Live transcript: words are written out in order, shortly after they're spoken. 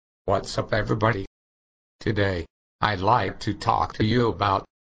What's up, everybody? Today, I'd like to talk to you about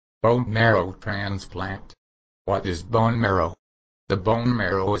bone marrow transplant. What is bone marrow? The bone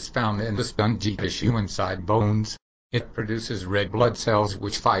marrow is found in the spongy tissue inside bones. It produces red blood cells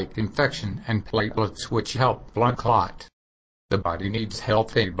which fight infection and platelets which help blood clot. The body needs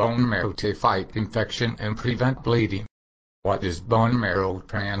healthy bone marrow to fight infection and prevent bleeding. What is bone marrow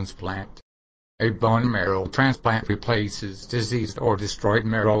transplant? A bone marrow transplant replaces diseased or destroyed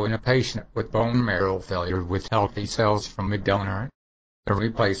marrow in a patient with bone marrow failure with healthy cells from a donor. The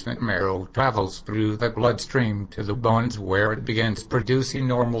replacement marrow travels through the bloodstream to the bones where it begins producing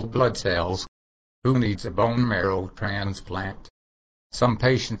normal blood cells. Who needs a bone marrow transplant? Some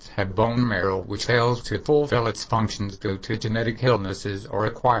patients have bone marrow which fails to fulfill its functions due to genetic illnesses or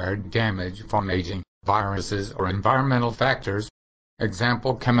acquired damage from aging, viruses or environmental factors.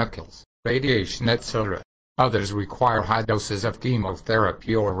 Example: chemicals, radiation, etc. Others require high doses of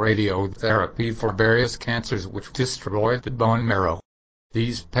chemotherapy or radiotherapy for various cancers which destroy the bone marrow.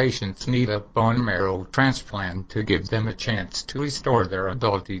 These patients need a bone marrow transplant to give them a chance to restore their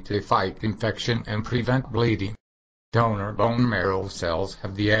ability to fight infection and prevent bleeding. Donor bone marrow cells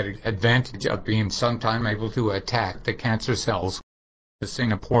have the added advantage of being sometime able to attack the cancer cells. The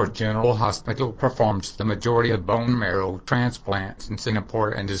Singapore General Hospital performs the majority of bone marrow transplants in Singapore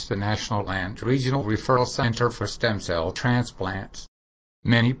and is the national and regional referral center for stem cell transplants.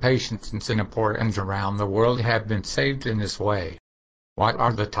 Many patients in Singapore and around the world have been saved in this way. What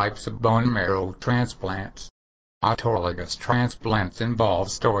are the types of bone marrow transplants? Autologous transplants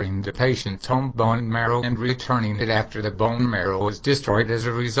involve storing the patient's home bone marrow and returning it after the bone marrow is destroyed as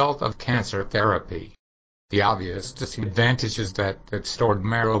a result of cancer therapy. The obvious disadvantage is that the stored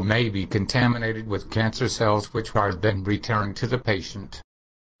marrow may be contaminated with cancer cells which are then returned to the patient.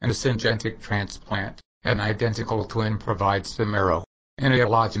 An syngentic transplant, an identical twin provides the marrow. In a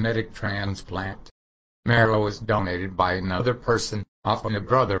allogeneic transplant, marrow is donated by another person, often a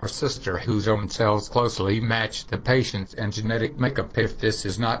brother or sister whose own cells closely match the patient's and genetic makeup. If this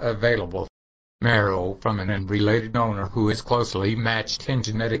is not available, marrow from an unrelated donor who is closely matched in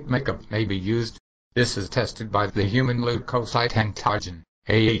genetic makeup may be used. This is tested by the human leukocyte antigen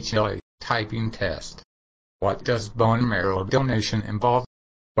 (HLA) typing test. What does bone marrow donation involve?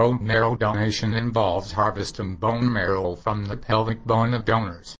 Bone marrow donation involves harvesting bone marrow from the pelvic bone of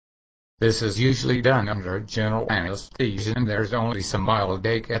donors. This is usually done under general anesthesia and there's only some mild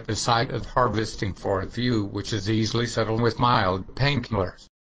ache at the site of harvesting for a few, which is easily settled with mild painkillers.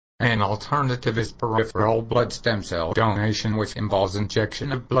 An alternative is peripheral blood stem cell donation, which involves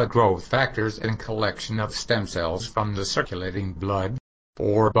injection of blood growth factors and collection of stem cells from the circulating blood.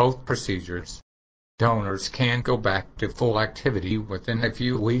 For both procedures, donors can go back to full activity within a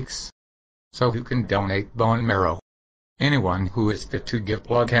few weeks. So who can donate bone marrow? Anyone who is fit to give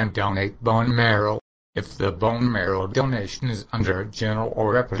blood can donate bone marrow. If the bone marrow donation is under general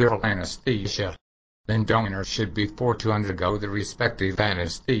or epidural anesthesia, then donors should be forced to undergo the respective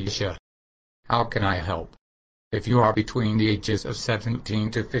anesthesia. How can I help? If you are between the ages of 17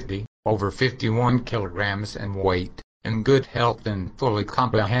 to 50, over 51 kilograms in weight, in good health and fully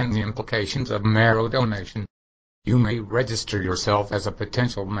comprehend the implications of marrow donation, you may register yourself as a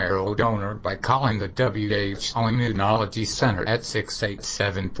potential marrow donor by calling the WHO Immunology Center at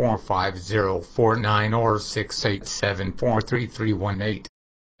 687-450-49 or 687-43318.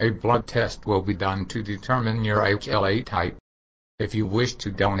 A blood test will be done to determine your HLA type. If you wish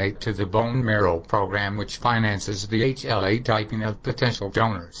to donate to the bone marrow program which finances the HLA typing of potential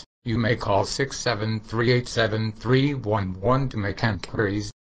donors, you may call 673-873-111 to make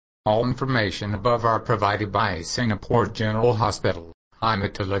inquiries. All information above are provided by Singapore General Hospital,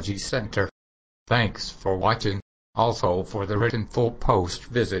 Hematology Center. Thanks for watching. Also, for the written full post,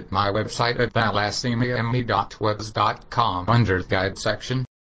 visit my website at thalassemiame.webs.com under the guide section.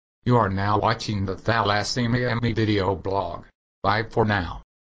 You are now watching the Thalassemia video blog. Bye for now.